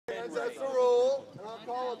That's the rule, and I'll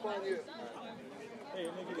call upon you. Hey,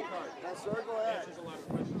 let me give you a card. Now, sir, go ahead. Answers a lot of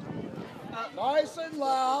questions. Nice and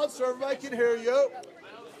loud so everybody can hear you.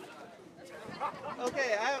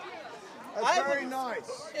 Okay, That's very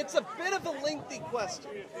nice. it's a bit of a lengthy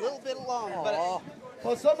question, a little bit long, but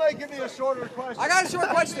Well, somebody give me a shorter question. I got a short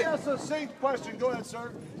question. Give me a succinct question. Go ahead,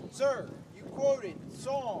 sir. sir, you quoted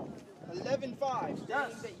Psalm 11:5 stating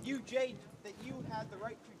Yes. that you had the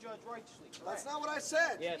right to judge righteously. That's not what I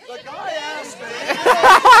said. Yes. The guy asked me.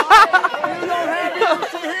 You don't have ears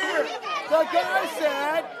to hear. The guy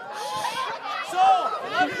said,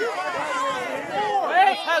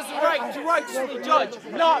 Man has the right to righteously judge,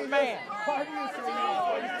 not man. why do you say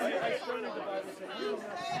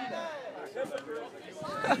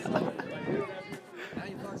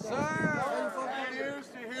ears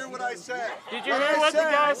to hear what I said? Did you hear what the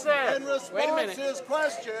guy said? In response Wait a minute. to his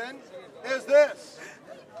question is this.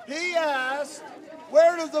 He asked,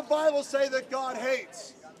 where does the Bible say that God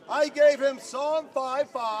hates? I gave him Psalm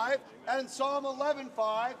 5:5 and Psalm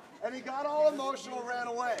 11:5, and he got all emotional and ran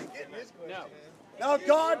away. No. Now,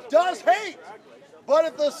 God does hate, but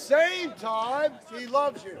at the same time, he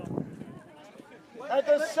loves you. At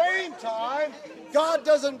the same time, God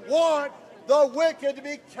doesn't want the wicked to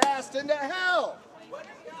be cast into hell.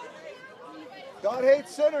 God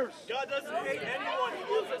hates sinners. God doesn't hate anyone.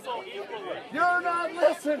 He loves us all equally. You're not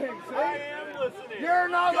listening, see? I am listening. You're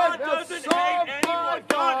not God listening. doesn't Psalm hate anyone.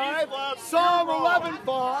 God is 5:5, love. Psalm You're wrong.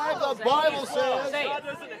 11:5, the Bible says. Say God it.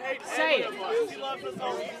 doesn't hate Say any of us. He loves us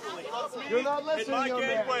all equally. He loves me You're not in listening, my young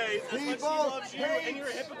gay man. ways as He much as he both loves you, and you're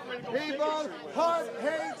hates. hypocritical. He both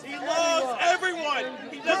hates. He loves everyone.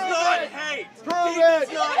 He does not hate. Prove He it.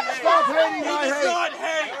 does not hate. Stop hating He my does hate. not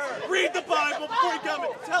hate. Read the Bible before you come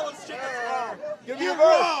and tell us shit that's wrong. Give me You're a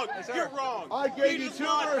verse. wrong. You're wrong. I gave He you does 2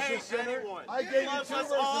 not verses, hate sinner. anyone. I gave He you loves 2 us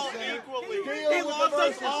verses, all sinner. equally. Deal He with the loves us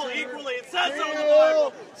verses, all sinner. equally. It says so in the Deal.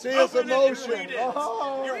 Bible. See, it's Open it and emotion. read it.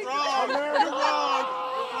 Oh, You're wrong. America. You're wrong.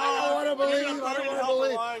 I want to believe. I You're want to gonna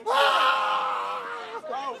believe. line. Ah!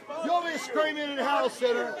 You'll be screaming in hell,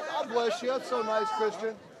 sinner. God bless you. That's so nice,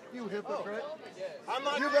 Christian. You hypocrite. I'm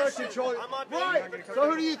not You better Christian. control it. I'm not being Right. hypocrite. So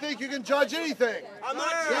who do you think you can judge anything? I'm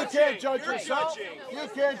not You judging. can't judge You're yourself. judging. You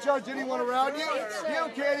can't judge anyone around you.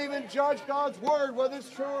 You can't even judge God's word, whether it's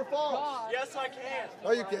true or false. Yes, I can.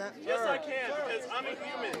 No, you can't. Yes, I can, because I'm a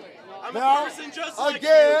human. I'm Now, a person just like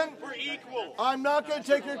again, you. We're equal. I'm not going to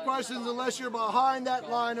take your questions unless you're behind that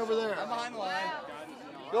line over there. I'm behind the line.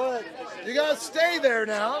 Go ahead. You got to stay there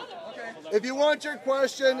now. If you want your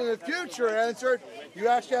question in the future answered, you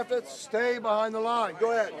actually have to stay behind the line.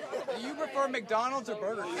 Go ahead. Do you prefer McDonald's or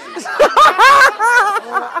Burger King?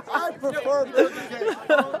 I prefer Burger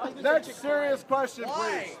King. Next serious question,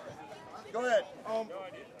 please. Go ahead.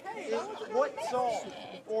 what psalm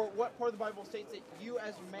or what part of the Bible states that you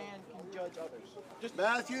as man can judge others? Just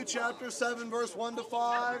Matthew chapter 7, verse 1 to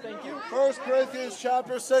 5. Thank you. 1 Corinthians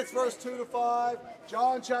chapter 6, verse 2 to 5.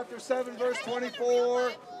 John chapter 7, verse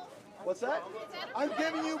 24. What's that? I'm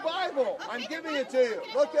giving you Bible. I'm giving it to you.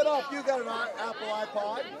 Look it up. You got an Apple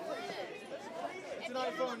iPod. it's an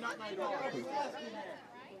iPhone, not an iPod.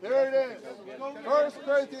 There it is. 1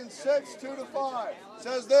 Corinthians 6, 2 to 5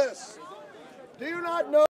 says this. Do you not know